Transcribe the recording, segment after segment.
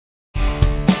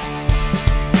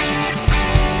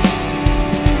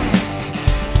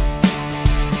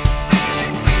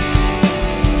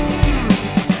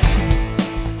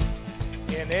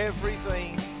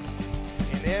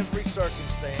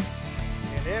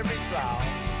every trial,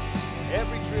 in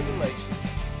every tribulation,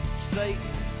 Satan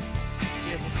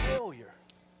is a failure.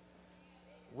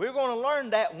 We're going to learn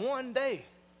that one day.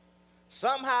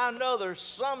 Somehow or another,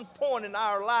 some point in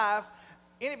our life.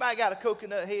 Anybody got a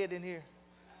coconut head in here?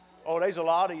 Oh, there's a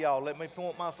lot of y'all. Let me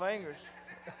point my fingers.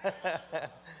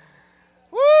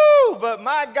 Woo! But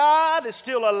my God is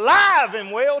still alive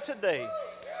and well today.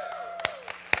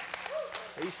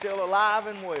 He's still alive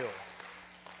and well.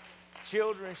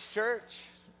 Children's Church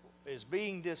is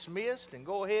being dismissed, and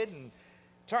go ahead and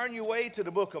turn your way to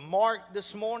the book of Mark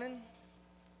this morning.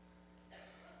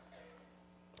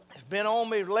 It's been on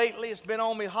me lately. It's been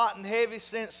on me hot and heavy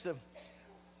since the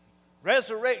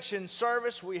resurrection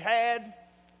service we had,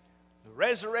 the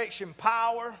resurrection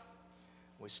power.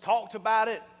 We talked about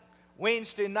it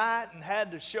Wednesday night and had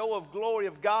the show of glory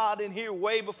of God in here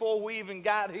way before we even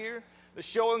got here. The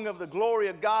showing of the glory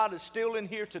of God is still in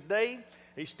here today.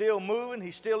 He's still moving.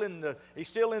 He's still in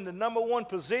the number one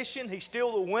position. He's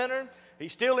still the winner.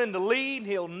 He's still in the lead.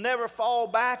 He'll never fall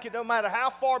back. It don't matter how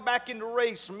far back in the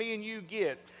race me and you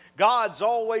get. God's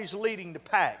always leading the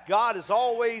pack. God is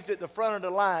always at the front of the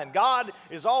line. God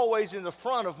is always in the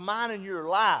front of mine and your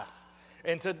life.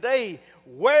 And today,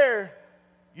 where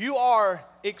you are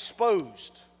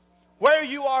exposed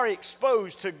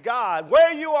to God,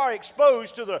 where you are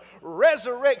exposed to the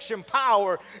resurrection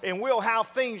power, and we'll have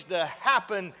things to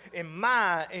happen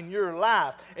in your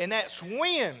life. And that's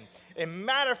when, and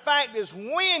matter of fact, is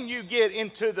when you get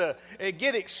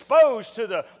exposed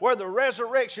to where the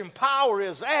resurrection power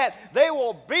is at, there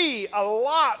will be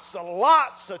lots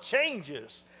of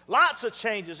changes. Lots of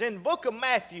changes. In book of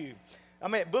Mark,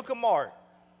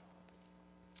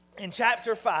 in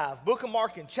chapter 5, book of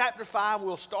Mark in chapter 5,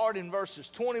 we'll start in verses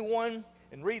 21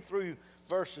 and read through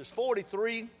verses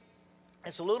 43.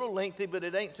 It's a little lengthy, but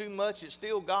it ain't too much. It's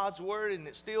still God's word, and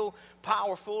it's still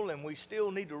powerful, and we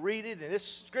still need to read it. And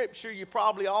this scripture, you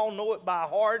probably all know it by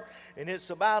heart, and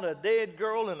it's about a dead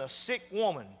girl and a sick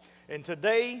woman. And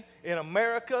today in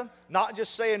America, not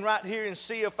just saying right here in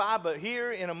CFI, but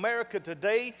here in America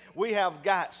today, we have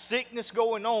got sickness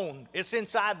going on. It's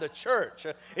inside the church.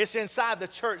 It's inside the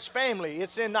church family.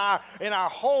 It's in our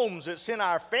homes. It's in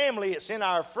our family. It's in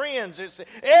our friends. It's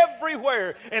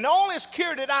everywhere. And the only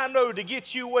cure that I know to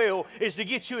get you well is to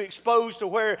get you exposed to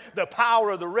where the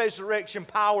power of the resurrection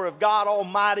power of God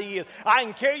Almighty is. I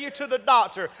can carry you to the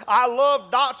doctor. I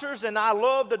love doctors, and I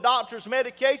love the doctor's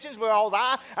medications because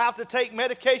I have to take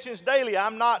medications daily.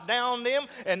 I'm not down them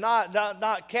and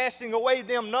not casting away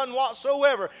them none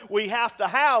whatsoever. We have to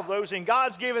have those, and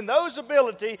God's given those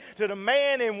ability to the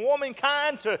man and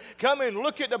womankind to come and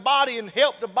look at the body and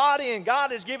help the body, and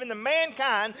God has given the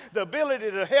mankind the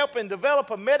ability to help and develop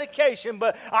a medication.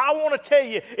 But I want to tell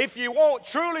you, if you want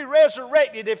truly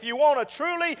resurrected, if you want a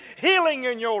truly healing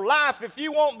in your life, if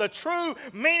you want the true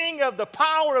meaning of the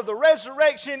power of the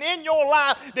resurrection in your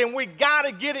life, then we got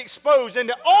to get exposed. And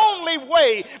the only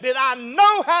way that I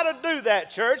know how to do that,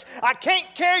 church, I can't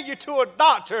carry you to a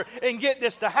doctor and get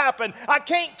this to happen. I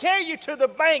can't carry you to the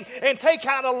bank and take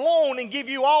out a loan and give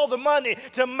you all the money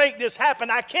to make this happen.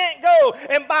 I can't go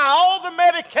and buy all the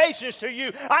medications to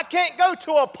you. I can't go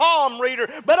to a palm reader,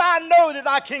 but I know that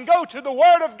I can go to the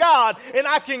Word of God, and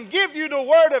I can give you the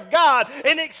Word of God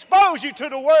and expose you to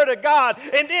the Word of God,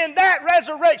 and then that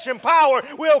resurrection power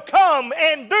will come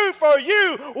and do for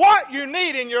you what you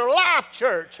need in your life,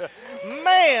 church.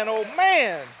 Man, oh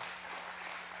man.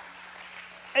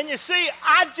 And you see,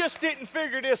 I just didn't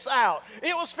figure this out.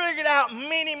 It was figured out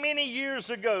many, many years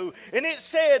ago. And it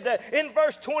said that in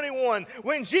verse 21,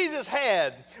 when Jesus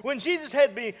had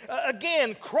been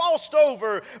again crossed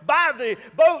over by the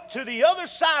boat to the other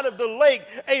side of the lake,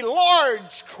 a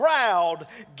large crowd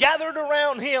gathered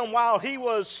around him while he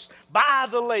was by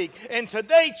the lake. And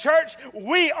today, church,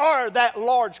 we are that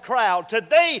large crowd.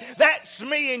 Today, that's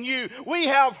me and you. We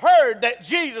have heard that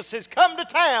Jesus has come to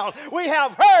town. We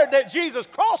have heard that Jesus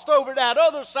crossed over that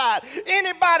other side.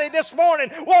 Anybody this morning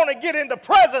want to get in the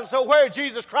presence of where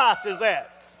Jesus Christ is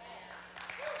at?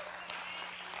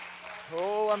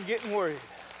 Oh, I'm getting worried.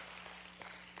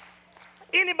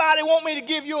 Anybody want me to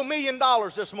give you $1 million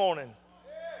this morning?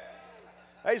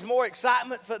 There's more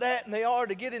excitement for that than they are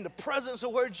to get in the presence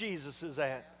of where Jesus is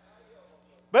at.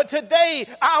 But today,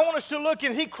 I want us to look,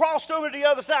 and he crossed over to the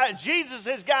other side. Jesus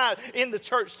is God in the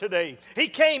church today. He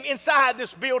came inside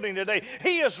this building today.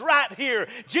 He is right here.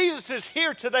 Jesus is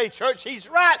here today, church. He's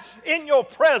right in your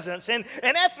presence. And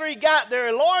after he got there,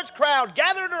 a large crowd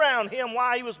gathered around him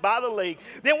while he was by the lake.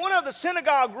 Then one of the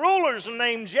synagogue rulers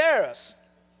named Jairus,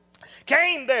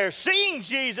 came there. Seeing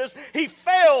Jesus, he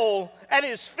fell at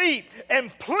his feet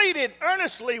and pleaded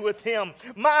earnestly with him.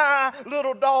 My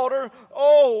little daughter,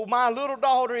 oh, my little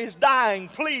daughter is dying.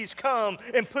 Please come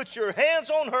and put your hands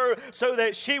on her so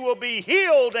that she will be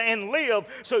healed and live.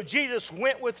 So Jesus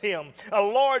went with him. A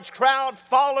large crowd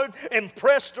followed and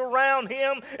pressed around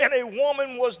him, and a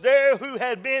woman was there who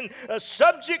had been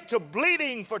subject to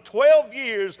bleeding for 12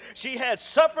 years. She had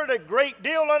suffered a great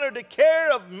deal under the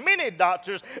care of many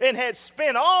doctors and had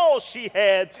spent all she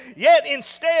had. Yet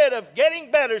instead of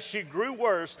getting better, she grew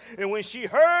worse. And when she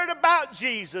heard about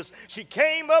Jesus, she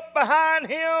came up behind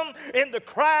him in the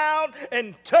crowd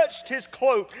and touched his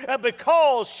cloak,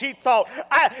 because she thought,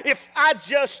 if I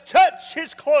just touch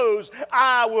his clothes,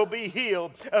 I will be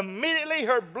healed. Immediately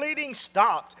her bleeding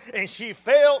stopped, and she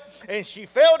felt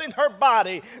in her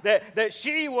body that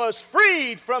she was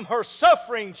freed from her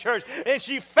suffering, church. And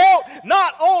she felt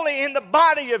not only in the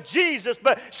body of Jesus,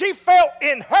 but she felt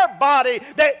in her body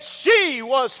that she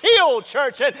was healed,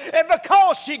 church. And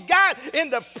because she got in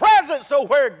the presence of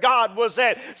where God was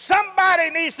at, somebody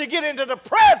needs to get into the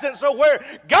presence of where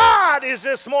God is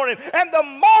this morning. And the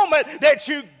moment that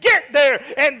you get there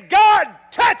and God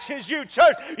touches you,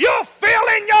 church, you'll feel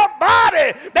in your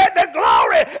body that the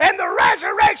glory and the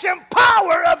resurrection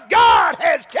power of God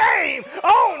has came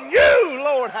on you.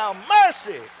 Lord, have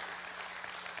mercy.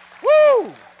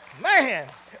 Woo, man.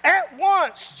 At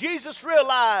once, Jesus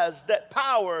realized that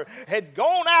power had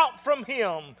gone out from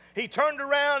him. He turned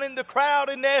around in the crowd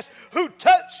and asked, who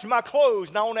touched my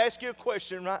clothes? Now, I want to ask you a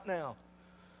question right now.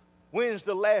 When's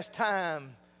the last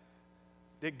time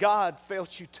that God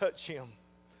felt you touch him?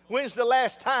 When's the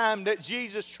last time that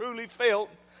Jesus truly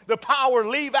felt the power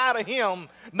leave out of him,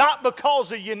 not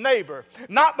because of your neighbor,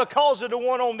 not because of the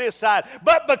one on this side,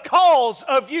 but because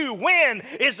of you? When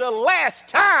is the last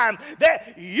time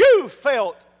that you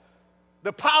felt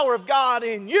the power of God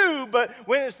in you? But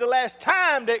when is the last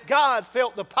time that God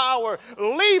felt the power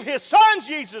leave his son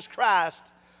Jesus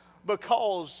Christ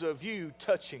because of you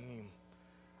touching him?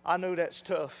 I know that's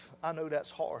tough. I know that's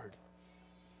hard.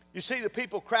 You see, the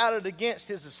people crowded against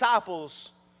his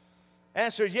disciples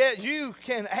answered, yeah, you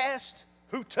can ask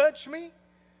who touched me?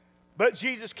 But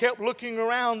Jesus kept looking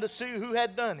around to see who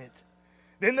had done it.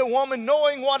 Then the woman,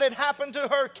 knowing what had happened to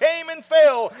her, came and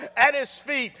fell at his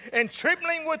feet, and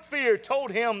trembling with fear,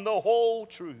 told him the whole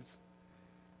truth.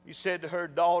 He said to her,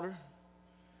 daughter,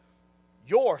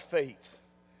 your faith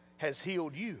has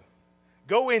healed you.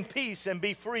 Go in peace and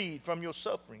be freed from your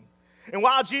suffering. And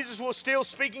while Jesus was still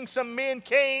speaking, some men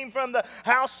came from the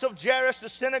house of Jairus, the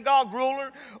synagogue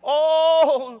ruler.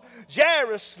 Oh,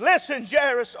 Jairus, listen,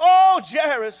 Jairus. Oh,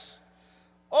 Jairus,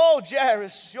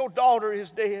 your daughter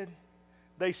is dead.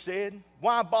 They said,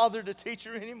 why bother the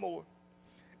teacher anymore?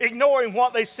 Ignoring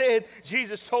what they said,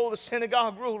 Jesus told the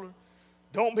synagogue ruler,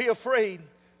 don't be afraid,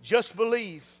 just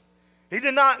believe. He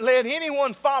did not let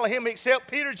anyone follow him except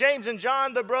Peter, James, and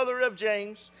John, the brother of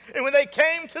James. And when they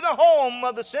came to the home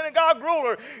of the synagogue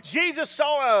ruler, Jesus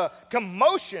saw a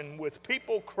commotion with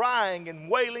people crying and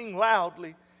wailing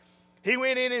loudly. He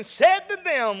went in and said to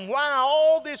them, why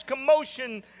all this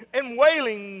commotion and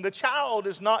wailing? The child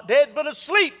is not dead, but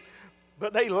asleep.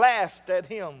 But they laughed at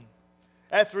him.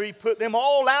 After he put them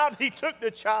all out, he took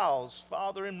the child's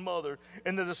father and mother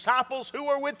and the disciples who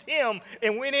were with him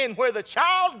and went in where the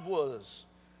child was.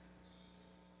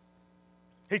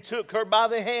 He took her by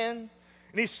the hand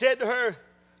and he said to her,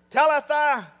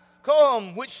 Talitha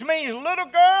cum, which means, little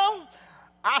girl,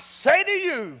 I say to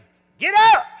you, get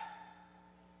up.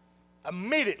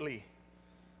 Immediately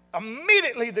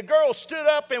the girl stood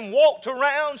up and walked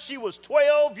around. She was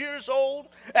 12 years old.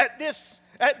 At this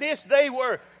they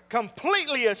were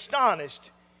completely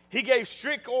astonished. He gave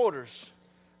strict orders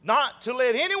not to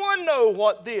let anyone know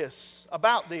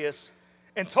about this,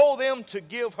 and told them to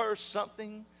give her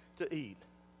something to eat.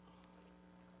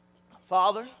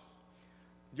 Father,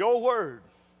 your word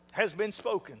has been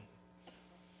spoken.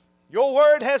 Your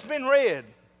word has been read.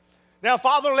 Now,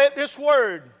 Father, let this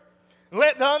word,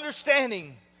 let the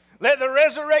understanding, let the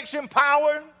resurrection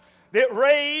power that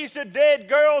raised a dead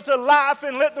girl to life,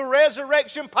 and let the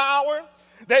resurrection power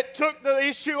that took the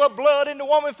issue of blood in the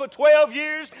woman for 12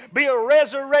 years be a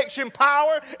resurrection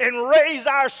power, and raise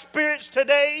our spirits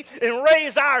today, and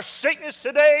raise our sickness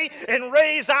today, and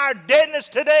raise our deadness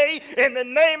today in the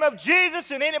name of Jesus.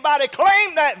 And anybody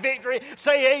claim that victory,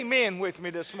 say amen with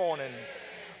me this morning.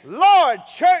 Lord,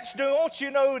 church, don't you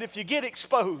know that if you get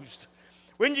exposed,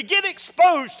 when you get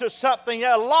exposed to something,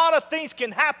 a lot of things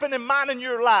can happen in mine and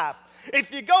your life.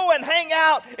 If you go and hang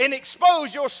out and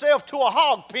expose yourself to a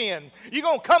hog pen, you're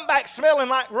going to come back smelling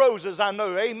like roses, I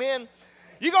know, amen?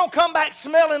 You're going to come back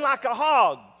smelling like a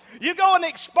hog. You go and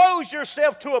expose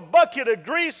yourself to a bucket of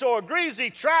grease or a greasy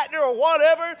tractor or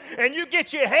whatever, and you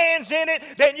get your hands in it,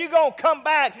 then you're going to come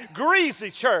back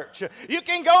greasy, church. You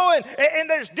can go and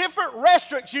there's different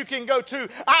restaurants you can go to.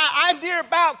 I dear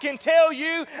about can tell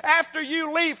you after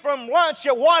you leave from lunch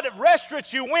at what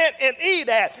restaurants you went and eat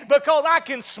at, because I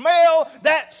can smell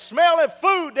that smelling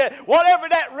food, that whatever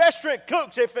that restaurant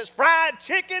cooks. If it's fried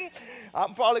chicken,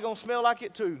 I'm probably going to smell like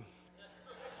it too.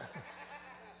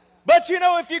 But you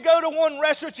know, if you go to one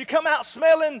restaurant, you come out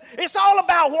smelling, it's all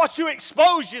about what you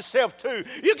expose yourself to.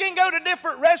 You can go to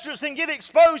different restaurants and get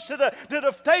exposed to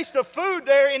the taste of food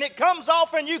there, and it comes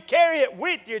off and you carry it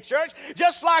with you, church.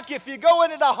 Just like if you go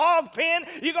into the hog pen,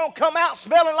 you're going to come out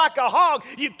smelling like a hog.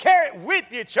 You carry it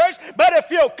with you, church. But if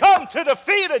you'll come to the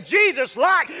feet of Jesus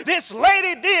like this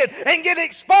lady did and get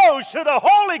exposed to the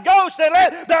Holy Ghost and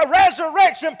let the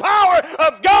resurrection power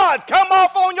of God come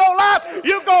off on your life,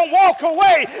 you're going to walk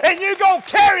away and you're going to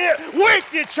carry it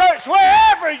with you, church,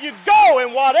 wherever you go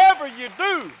and whatever you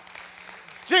do.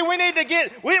 See, we need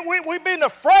to we've been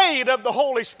afraid of the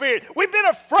Holy Spirit. We've been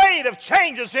afraid of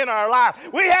changes in our life.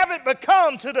 We haven't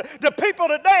become to the people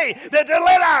today that to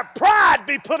let our pride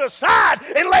be put aside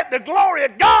and let the glory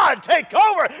of God take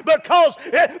over, because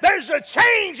there's a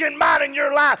change in mind in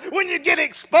your life when you get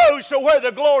exposed to where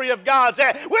the glory of God's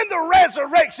at. When the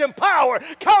resurrection power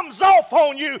comes off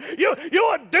on you,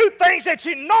 you'll do things that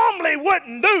you normally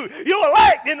wouldn't do. You'll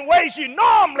act in ways you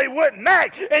normally wouldn't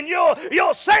act, and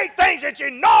you'll say things that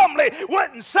you normally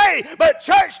wouldn't say. But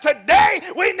church, today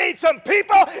we need some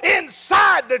people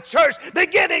inside the church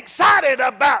that get excited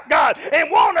about God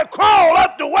and want to crawl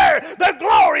up to where the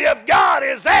glory of God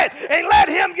is at and let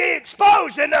him get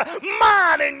exposed in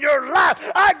mine in your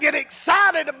life. I get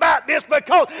excited about this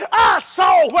because I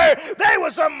saw where there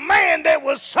was a man that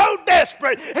was so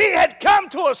desperate. He had come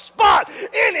to a spot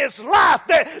in his life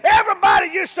that everybody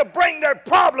used to bring their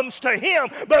problems to him,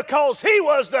 because he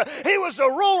was the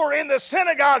ruler in the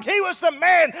synagogue. He was the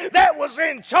man that was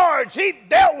in charge. He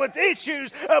dealt with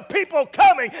issues of people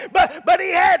coming, but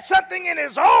he had something in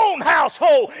his own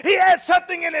household. He had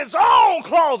something in his own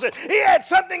closet. He had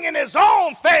something in his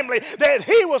own family that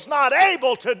he was not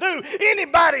able to do.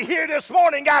 Anybody here this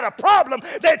morning got a problem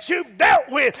that you've dealt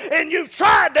with and you've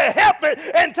tried to help it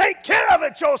and take care of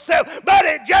it yourself, but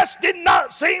it just did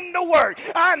not seem to work?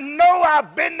 I know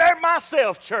I've been there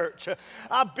myself, church.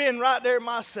 I've been right there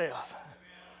myself.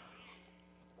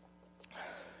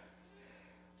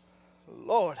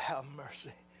 Lord, have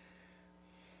mercy.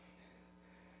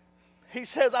 He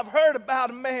says, I've heard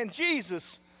about a man,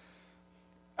 Jesus.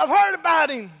 I've heard about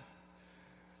him.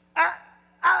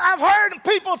 I've heard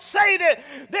people say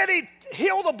that he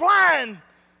healed the blind.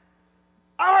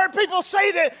 I heard people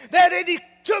say that he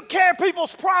took care of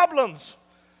people's problems.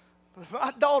 But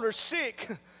my daughter's sick.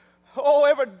 Oh,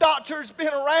 every doctor's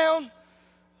been around.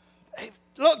 They've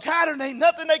looked at her and ain't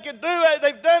nothing they could do.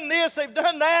 They've done this, they've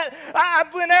done that.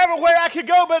 I've been everywhere I could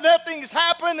go, but nothing's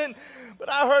happened. But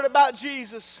I heard about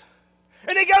Jesus.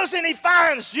 And he goes and he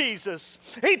finds Jesus.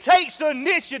 He takes the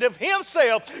initiative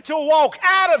himself to walk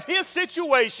out of his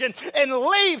situation and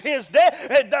leave his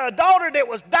daughter that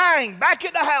was dying back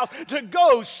at the house to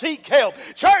go seek help.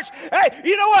 Church, hey,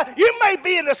 you know what? You may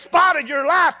be in the spot of your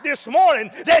life this morning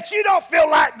that you don't feel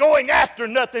like going after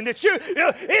nothing, that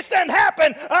it doesn't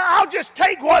happen. I'll just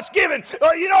take what's given.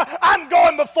 I'm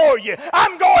going before you.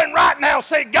 I'm going right now.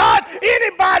 Say, God,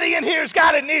 anybody in here's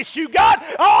got an issue. God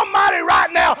Almighty,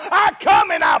 right now, I come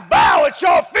and I bow at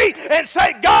your feet and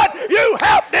say, God, you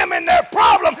help them in their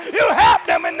problem. You help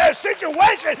them in their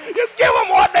situation. You give them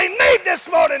what they need this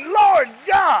morning, Lord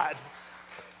God.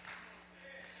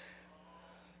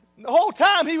 The whole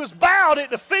time he was bowed at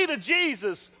the feet of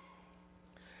Jesus.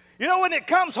 You know, when it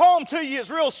comes home to you, it's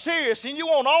real serious and you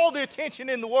want all the attention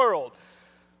in the world.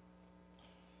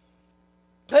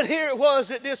 But here it was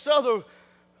that this other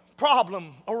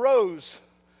problem arose.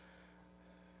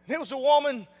 It was a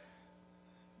woman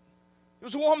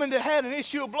that had an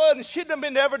issue of blood, and she'd done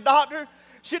been to every doctor.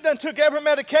 She'd done took every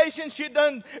medication. She'd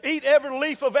done eat every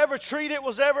leaf of every tree that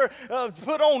was ever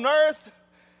put on earth.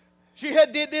 She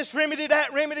had did this remedy,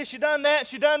 that remedy. She done that.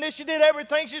 She done this. She did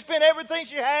everything. She spent everything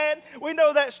she had. We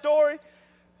know that story.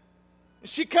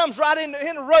 She comes right into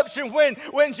interruption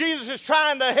when Jesus is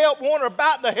trying to help one or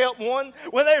about to help one,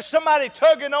 when there's somebody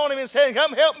tugging on him and saying,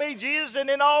 come help me, Jesus, and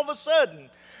then all of a sudden.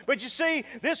 But you see,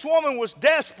 this woman was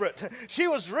desperate. She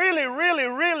was really, really,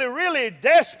 really, really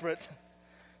desperate.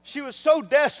 She was so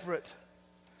desperate.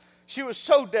 She was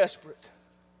so desperate.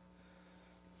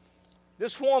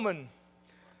 This woman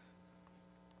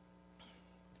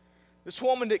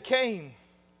that came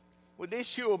with the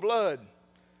issue of blood,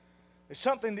 It's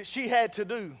something that she had to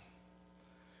do.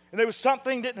 And there was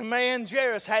something that the man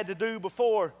Jairus had to do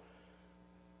before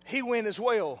he went as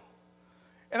well.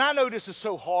 And I know this is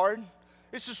so hard.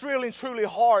 This is really and truly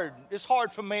hard. It's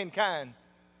hard for mankind.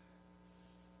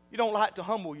 You don't like to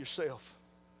humble yourself.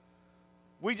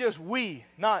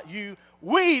 Not you,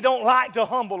 we don't like to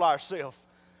humble ourselves.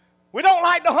 We don't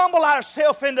like to humble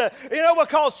ourselves into,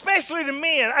 because especially the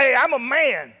men, hey, I'm a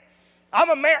man.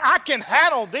 I can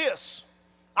handle this.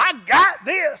 I got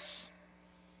this.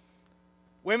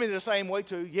 Women are the same way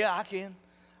too. Yeah, I can.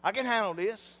 I can handle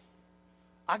this.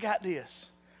 I got this.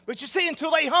 But you see,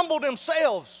 until they humble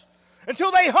themselves,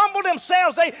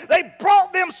 they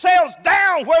brought themselves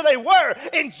down where they were.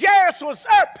 And Jairus was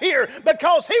up here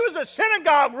because he was a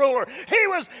synagogue ruler. He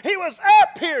was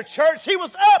up here, church. He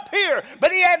was up here.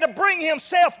 But he had to bring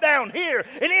himself down here.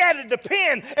 And he had to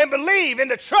depend and believe and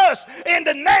to trust in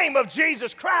the name of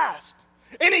Jesus Christ.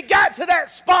 And he got to that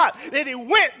spot that he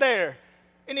went there.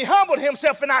 And he humbled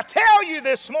himself. And I tell you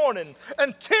this morning,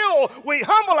 until we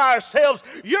humble ourselves,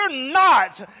 you're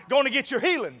not going to get your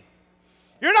healing.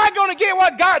 You're not going to get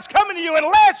what God's coming to you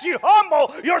unless you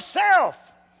humble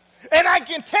yourself. And I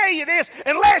can tell you this,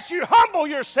 unless you humble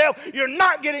yourself, you're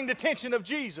not getting the attention of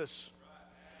Jesus.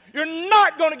 You're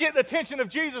not going to get the attention of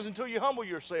Jesus until you humble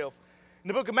yourself. In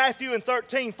the book of Matthew in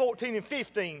 13, 14, and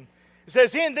 15, it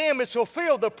says, in them is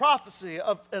fulfilled the prophecy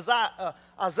of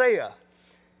Isaiah.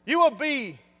 You will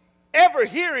be ever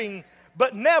hearing,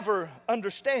 but never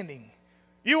understanding.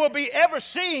 You will be ever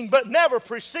seeing, but never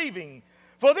perceiving.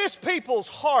 For this people's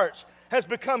heart has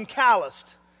become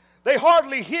calloused. They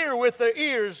hardly hear with their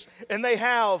ears, and they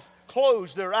have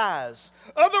closed their eyes.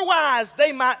 Otherwise,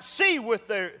 they might see with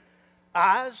their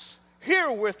eyes,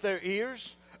 hear with their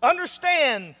ears,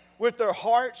 understand with their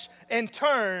hearts, and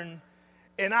turn,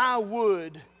 and I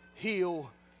would heal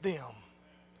them.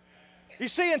 You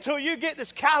see, until you get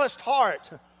this calloused heart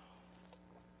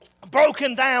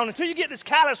broken down, until you get this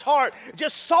callous heart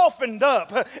just softened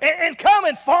up and come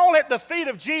and fall at the feet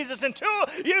of Jesus, until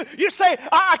you say,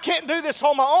 I can't do this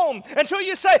on my own, until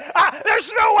you say,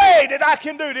 there's no way that I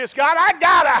can do this, God. I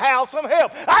got to have some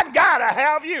help. I got to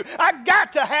have you. I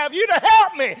got to have you to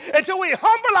help me. Until we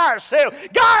humble ourselves,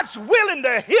 God's willing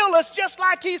to heal us just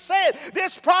like he said.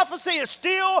 This prophecy is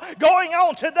still going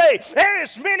on today. There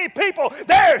is many people,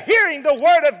 they're hearing the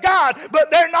word of God,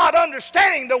 but they're not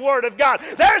understanding the word of God.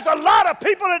 There's a lot of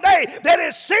people today that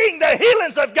is seeing the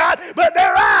healings of God, but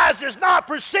their eyes is not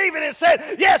perceiving and saying,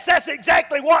 yes, that's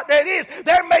exactly what that is.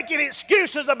 They're making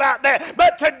excuses about that.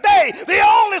 But today, the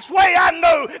only way I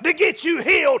know to get you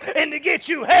healed and to get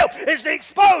you help is to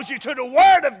expose you to the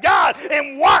word of God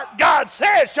and what God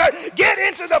says, church. Get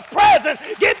into the presence.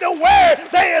 Get to where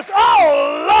there is,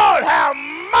 oh, Lord, have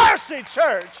mercy,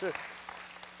 church.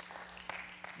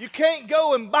 You can't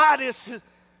go and buy this at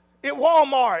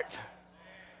Walmart.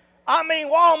 I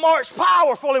mean, Walmart's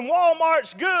powerful and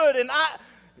Walmart's good, and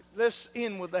let's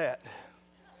end with that.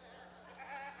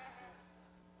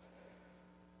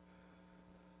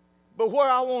 But where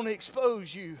I want to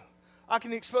expose you, I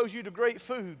can expose you to great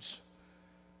foods.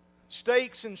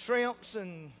 Steaks and shrimps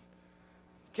and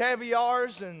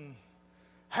caviars and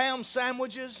ham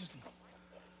sandwiches,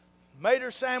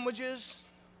 mater sandwiches,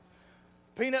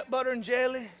 peanut butter and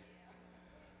jelly,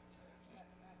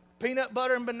 peanut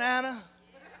butter and banana.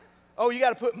 Oh, you got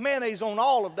to put mayonnaise on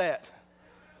all of that.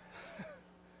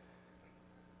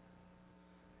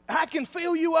 I can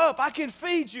fill you up. I can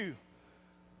feed you.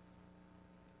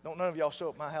 Don't none of y'all show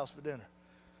up at my house for dinner.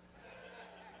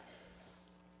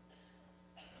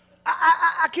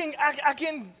 I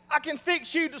can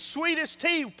fix you the sweetest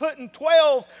tea, putting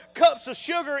 12 cups of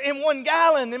sugar in 1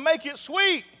 gallon and make it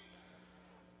sweet.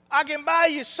 I can buy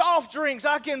you soft drinks.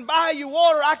 I can buy you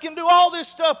water. I can do all this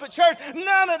stuff at church.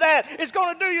 None of that is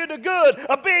going to do you the good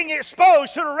of being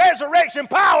exposed to the resurrection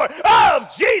power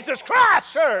of Jesus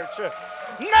Christ, church.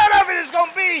 None of it is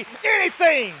going to be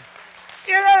anything.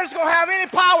 It is going to have any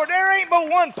power. There ain't but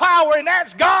one power, and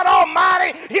that's God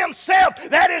Almighty himself.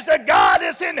 That is the God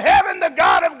that's in heaven, the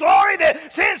God of glory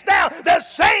that sends down the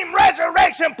same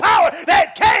resurrection power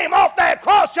that came off that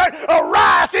cross, church.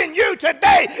 Arise in you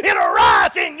today. It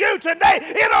arise in you today.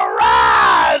 It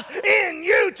arise in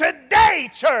you today,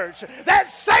 church. That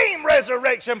same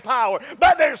resurrection power.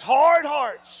 But there's hard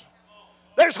hearts.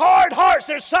 There's hard hearts.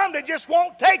 There's some that just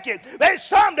won't take it. There's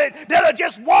some that'll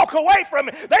just walk away from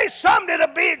it. There's some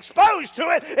that'll be exposed to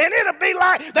it, and it'll be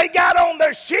like they got on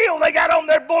their shield, they got on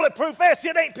their bulletproof vest.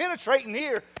 It ain't penetrating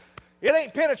here. It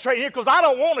ain't penetrating here because I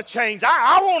don't want to change.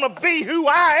 I want to be who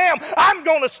I am. I'm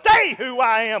going to stay who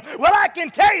I am. Well, I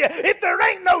can tell you, if there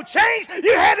ain't no change,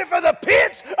 you're headed for the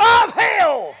pits of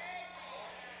hell.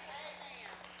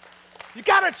 You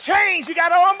got to change. You got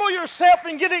to humble yourself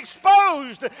and get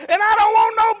exposed. And I don't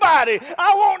want nobody.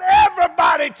 I want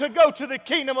everybody to go to the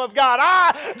kingdom of God.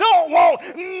 I don't want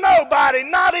nobody,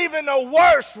 not even the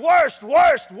worst.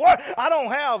 I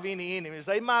don't have any enemies.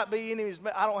 They might be enemies,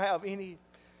 but I don't have any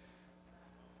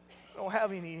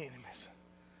enemies.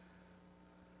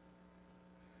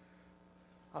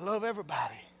 I love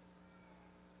everybody.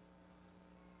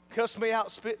 Cuss me out,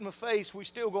 spit in my face, we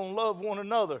still going to love one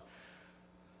another.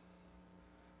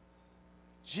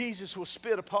 Jesus was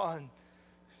spit upon.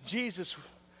 Jesus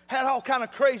had all kind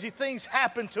of crazy things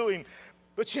happen to him.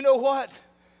 But you know what?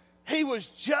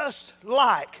 Jesus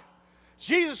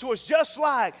was just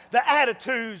like the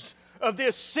attitudes of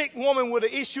this sick woman with an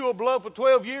issue of blood for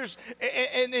 12 years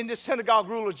and the synagogue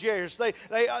ruler Jairus.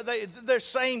 Their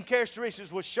same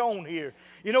characteristics was shown here.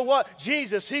 You know what?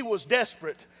 Jesus, he was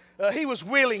desperate. He was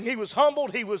willing. He was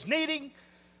humbled. He was needing.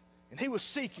 And he was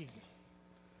seeking.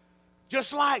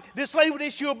 Just like this lady with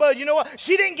issue of blood. You know what?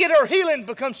 She didn't get her healing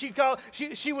because she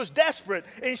was desperate.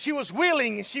 And she was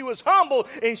willing. And she was humble.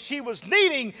 And she was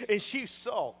needing. And she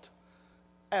sought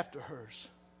after hers.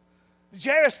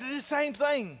 Jairus did the same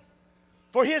thing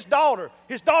for his daughter.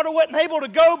 His daughter wasn't able to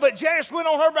go, but Jairus went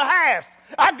on her behalf.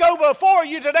 I go before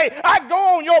you today. I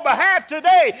go on your behalf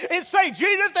today and say,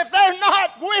 Jesus, if they're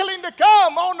not willing to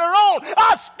come on their own,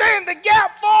 I'll stand the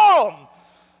gap for them.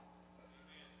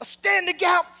 I'll stand the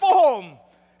gap for them.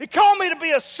 He called me to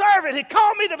be a servant. He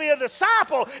called me to be a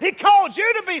disciple. He called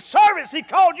you to be servants. He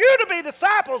called you to be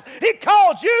disciples. He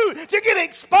called you to get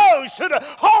exposed to the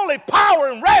holy power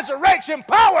and resurrection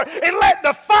power and let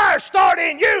the fire start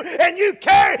in you and you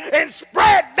carry and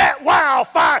spread that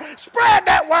wildfire. Spread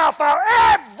that wildfire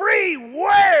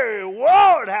everywhere.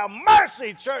 Lord, have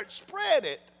mercy, church. Spread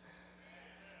it.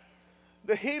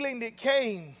 The healing that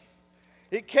came,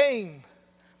 it came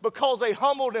because they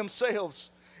humbled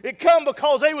themselves. It come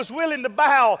because they was willing to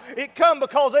bow. It come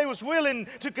because they was willing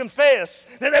to confess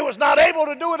that they was not able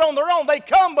to do it on their own. They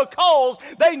come because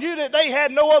they knew that they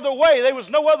had no other way. There was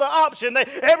no other option.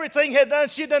 Everything had done.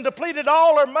 She done depleted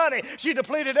all her money. She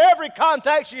depleted every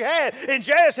contact she had. And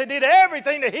Jairus did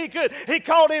everything that he could. He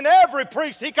called in every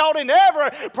priest. He called in every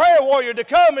prayer warrior to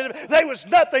come. And there was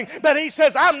nothing. But he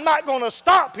says, I'm not going to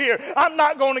stop here. I'm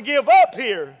not going to give up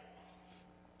here.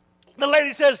 The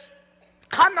lady says,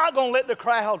 I'm not going to let the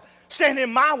crowd stand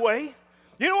in my way.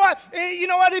 You know what?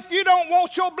 If you don't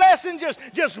want your blessing,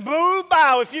 just move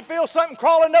by. If you feel something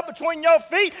crawling up between your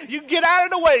feet, you get out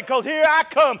of the way because here I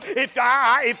come. If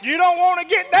you don't want to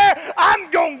get there,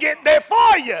 I'm going to get there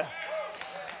for you.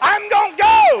 I'm going to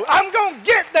go. I'm going to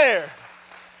get there.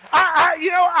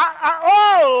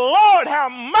 Oh, Lord, have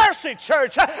mercy,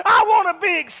 church. I want to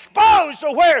be exposed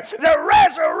to where the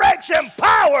resurrection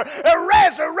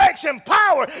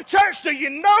power. Church, do you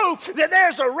know that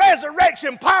there's a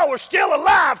resurrection power still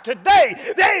alive today?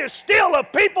 There is still a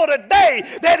people today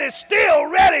that is still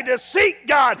ready to seek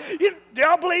God. Do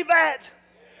y'all believe that?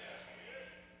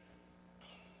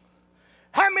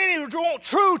 How many want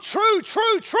true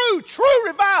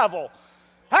revival?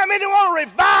 How many want to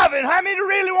revive it? How many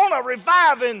really want a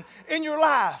revival in your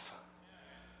life?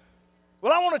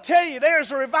 Well, I want to tell you,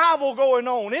 there's a revival going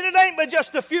on. And it ain't but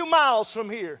just a few miles from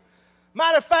here.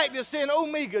 Matter of fact, it's in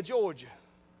Omega, Georgia.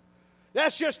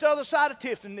 That's just the other side of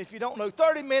Tifton, if you don't know.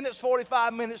 30 minutes,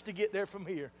 45 minutes to get there from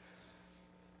here.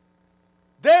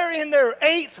 They're in their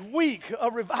 8th week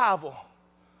of revival.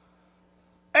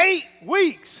 8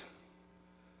 weeks.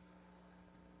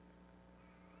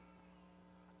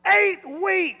 8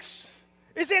 weeks.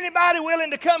 Is anybody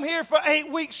willing to come here for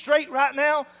 8 weeks straight right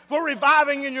now for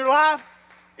reviving in your life?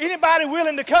 Anybody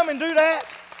willing to come and do that?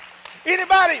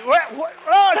 Anybody?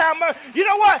 Lord, how much? You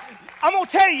know what? I'm going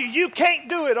to tell you, you can't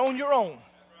do it on your own.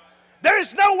 There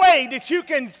is no way that you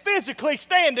can physically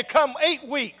stand to come 8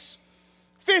 weeks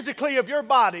physically of your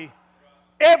body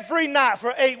every night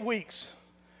for 8 weeks.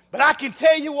 But I can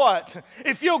tell you what,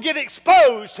 if you'll get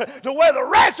exposed to where the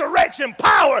resurrection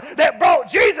power that brought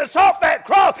Jesus off that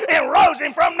cross and rose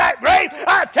him from that grave,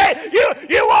 I tell you,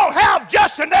 you won't have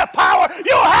just enough power.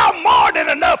 You'll have more than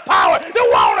enough power to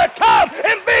want to come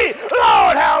and be,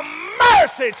 Lord, have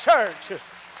mercy, church.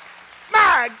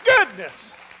 My goodness.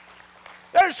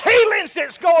 There's healings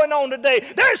that's going on today.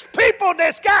 There's people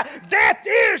that's got deaf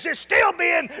ears that's still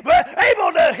being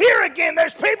able to hear again.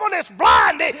 There's people that's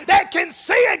blind that can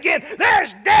see again.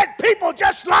 There's dead people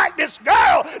just like this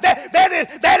girl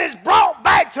that is brought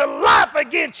back to life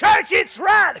again. Church, it's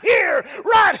right here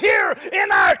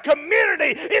in our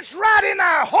community. It's right in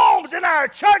our homes, in our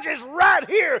churches, right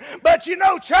here. But you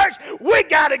know, church, we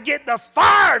got to get the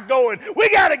fire going. We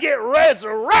got to get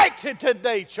resurrected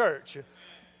today, church.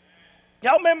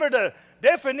 Y'all remember the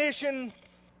definition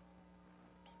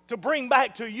to bring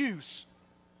back to use?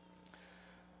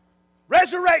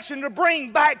 Resurrection, to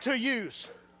bring back to use.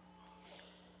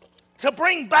 To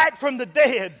bring back from the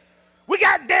dead. We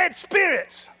got dead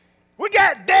spirits. We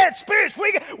got dead spirits.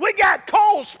 We got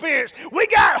cold spirits. We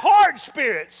got hard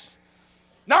spirits.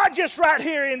 Not just right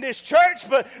here in this church,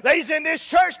 but they's in this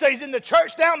church, they's in the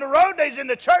church down the road, they's in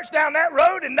the church down that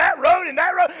road, and that road, and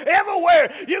that road.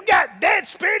 Everywhere you got dead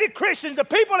spirited Christians, the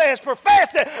people that has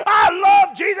professed that I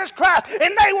love Jesus Christ, and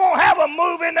they won't have a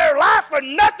move in their life for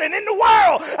nothing in the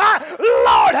world.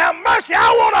 Lord have mercy,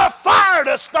 I want a fire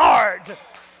to start.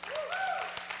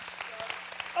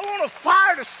 I want a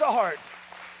fire to start.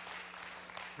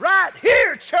 Right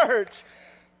here, church.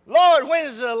 Lord, when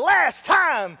is the last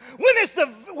time?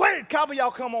 A couple of y'all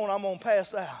come on, I'm going to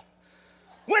pass out.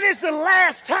 When is the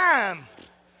last time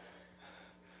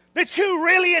that you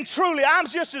really and truly, I'm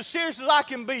just as serious as I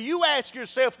can be, you ask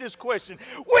yourself this question.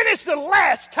 When is the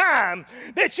last time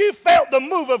that you felt the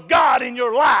move of God in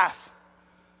your life?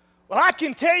 Well, I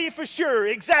can tell you for sure,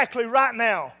 exactly right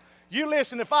now. You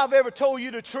listen, if I've ever told you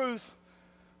the truth,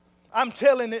 I'm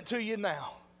telling it to you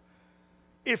now.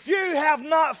 If you have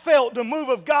not felt the move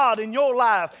of God in your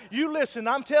life, you listen,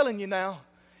 I'm telling you now,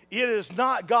 it is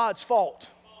not God's fault.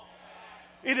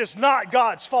 It is not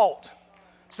God's fault.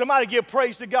 Somebody give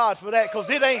praise to God for that, because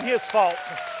it ain't His fault.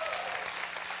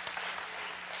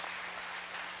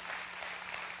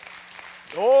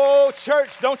 Oh,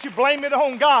 church, don't you blame it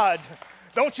on God.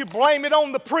 Don't you blame it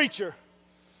on the preacher.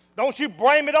 Don't you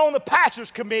blame it on the pastor's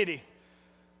committee.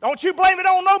 Don't you blame it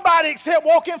on nobody except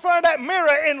walk in front of that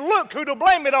mirror and look who to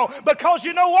blame it on. Because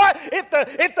you know what? If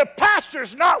the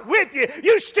pastor's not with you,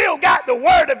 you still got the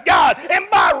Word of God. And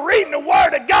by reading the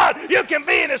Word of God, you can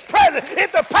be in His presence.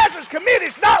 If the pastor's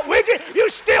committee's not with you,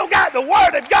 you still got the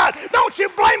Word of God. Don't you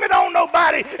blame it on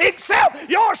nobody except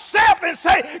yourself and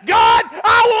say, God,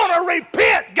 I want to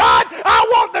repent. God, I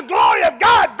want the glory of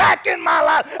God back in my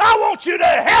life. I want you to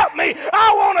help me.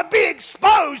 I want to be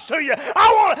exposed to you.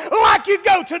 I want to, like you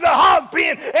go to the hog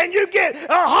pen and you get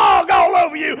a hog all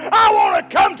over you. I want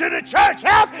to come to the church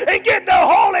house and get the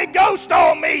Holy Ghost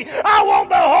on me. I want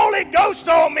the Holy Ghost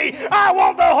on me. I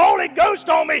want the Holy Ghost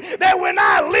on me, that when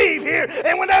I leave here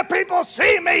and when the people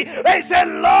see me, they say,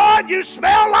 Lord, you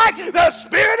smell like the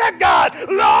Spirit of God.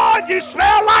 Lord, you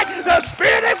smell like the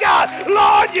Spirit of God.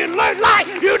 Lord, you look like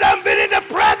you done been in the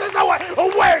presence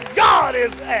of where God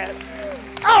is at.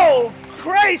 Oh,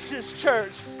 gracious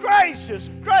church. Gracious,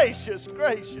 gracious,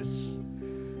 gracious.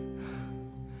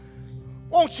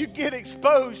 Won't you get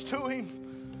exposed to Him?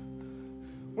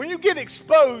 When you get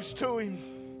exposed to Him,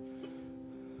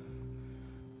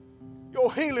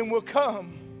 your healing will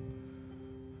come.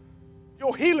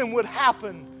 Your healing would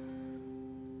happen.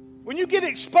 When you get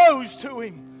exposed to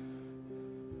Him,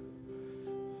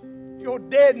 your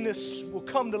deadness will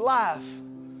come to life.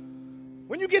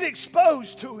 When you get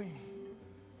exposed to Him,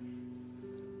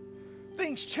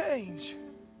 things change.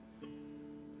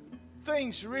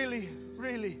 Things really,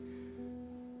 really,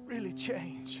 really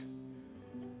change.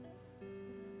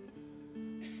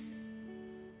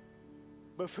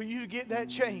 But for you to get that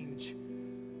change,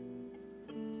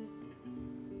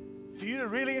 for you to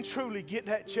really and truly get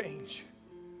that change,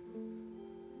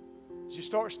 you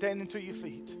start standing to your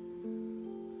feet.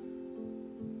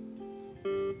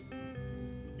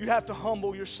 You have to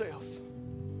humble yourself.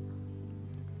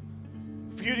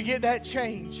 For you to get that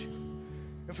change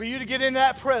and for you to get in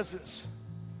that presence,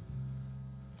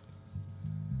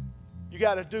 you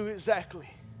got to do exactly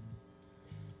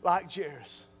like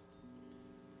Jairus.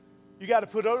 You got to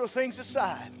put other things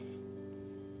aside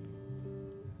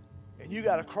and you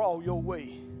got to crawl your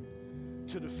way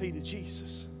to the feet of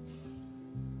Jesus.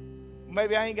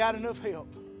 Maybe I ain't got enough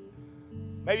help.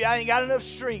 Maybe I ain't got enough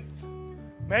strength.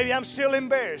 Maybe I'm still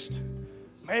embarrassed.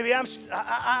 Maybe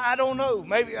I don't know.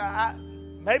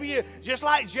 Maybe you, just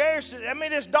like Jairus, I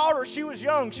mean, his daughter, she was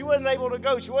young. She wasn't able to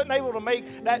go. She wasn't able to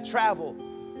make that travel.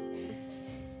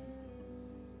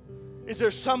 Is there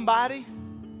somebody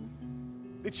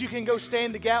that you can go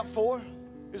stand the gap for?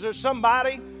 Is there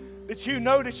somebody that you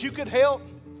know that you could help?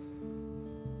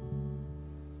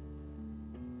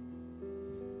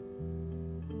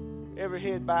 Every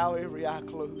head bowed, every eye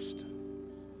closed.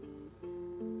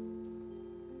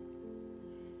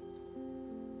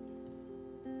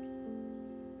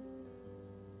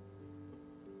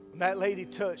 When that lady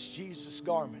touched Jesus'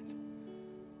 garment,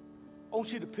 I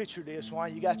want you to picture this while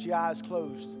you got your eyes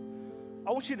closed.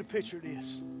 I want you to picture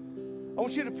this. I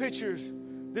want you to picture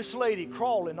this lady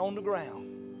crawling on the ground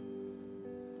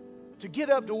to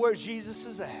get up to where Jesus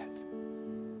is at.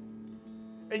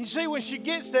 And you see, when she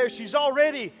gets there, she's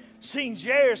already seen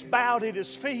Jairus bowed at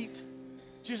his feet.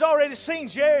 She's already seen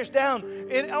Jairus down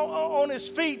on his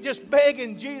feet just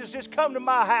begging Jesus, just come to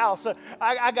my house.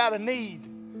 I got a need.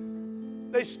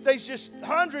 There's just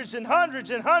hundreds and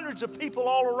hundreds and hundreds of people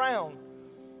all around.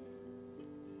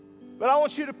 But I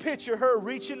want you to picture her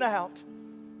reaching out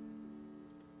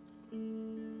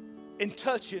and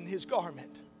touching his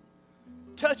garment,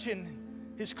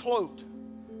 touching his cloak.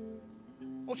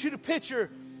 I want you to picture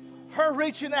her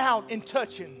reaching out and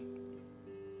touching.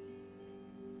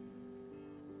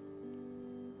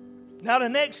 Now the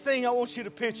next thing I want you to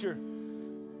picture,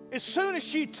 as soon as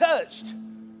she touched,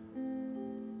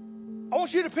 I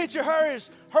want you to picture her as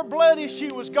her blood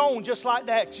issue was gone just like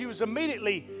that. She was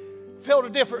immediately felt a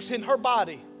difference in her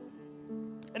body.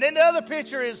 And then the other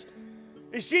picture is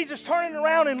Jesus turning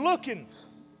around and looking.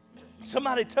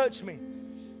 Somebody touched me.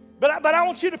 But I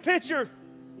want you to picture,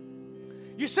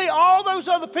 you see all those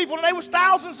other people, and there was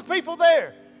thousands of people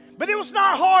there. But it was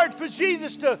not hard for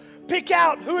Jesus to pick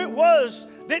out who it was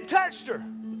that touched her,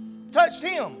 touched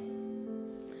him.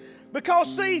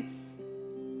 Because, see,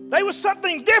 there was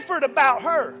something different about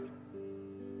her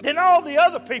than all the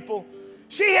other people.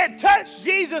 She had touched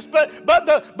Jesus, but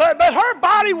her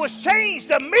body was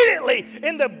changed immediately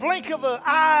in the blink of an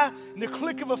eye and the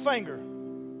click of a finger.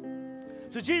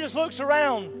 So Jesus looks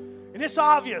around, and it's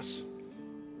obvious.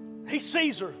 He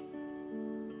sees her.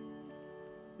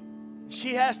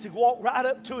 She has to walk right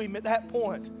up to him at that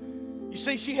point. You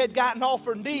see, she had gotten off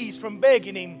her knees from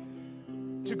begging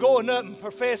him to going up and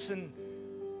professing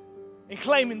and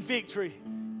claiming victory.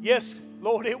 Yes,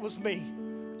 Lord, it was me.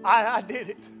 I did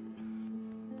it.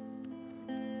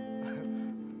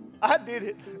 I did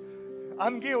it.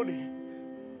 I'm guilty.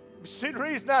 See, the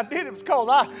reason I did it was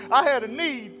because I had a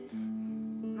need.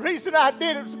 The reason I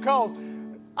did it was because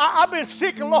I've been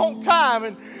sick a long time,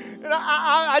 and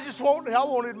I just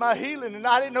wanted my healing, and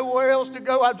I didn't know where else to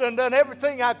go. I've done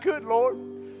everything I could, Lord.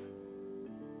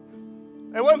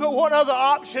 There wasn't but one other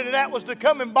option, and that was to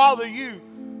come and bother you.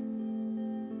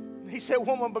 He said,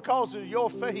 woman, because of your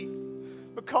faith,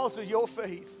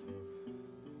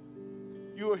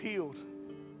 you are healed.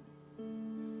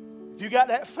 If you got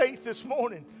that faith this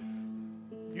morning,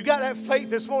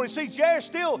 See, Jairus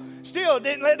still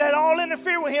didn't let that all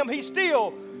interfere with him. He's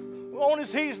still on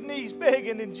his knees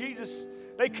begging, and Jesus,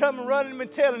 they come running him and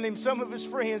telling him, some of his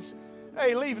friends,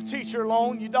 hey, leave the teacher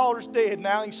alone. Your daughter's dead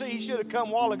now. You see, he should have come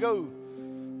a while ago.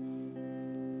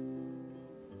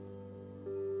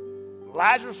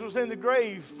 Lazarus was in the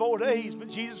grave 4 days, but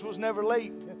Jesus was never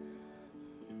late.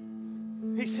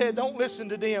 He said, don't listen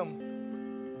to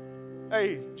them.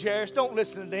 Hey, Jairus, don't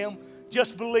listen to them.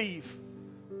 Just believe.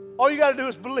 All you got to do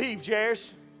is believe,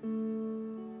 Jairus.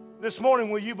 This morning,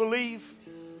 will you believe?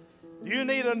 Do you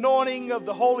need anointing of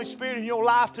the Holy Spirit in your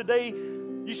life today?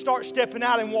 You start stepping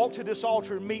out and walk to this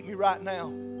altar and meet me right now.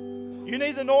 You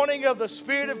need the anointing of the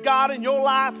Spirit of God in your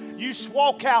life? You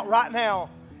walk out right now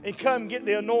and come get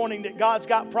the anointing that God's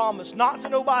got promised, not to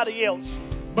nobody else,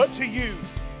 but to you.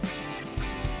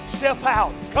 Step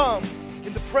out, come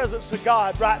in the presence of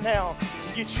God right now.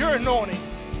 Get your anointing.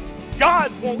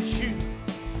 God wants you.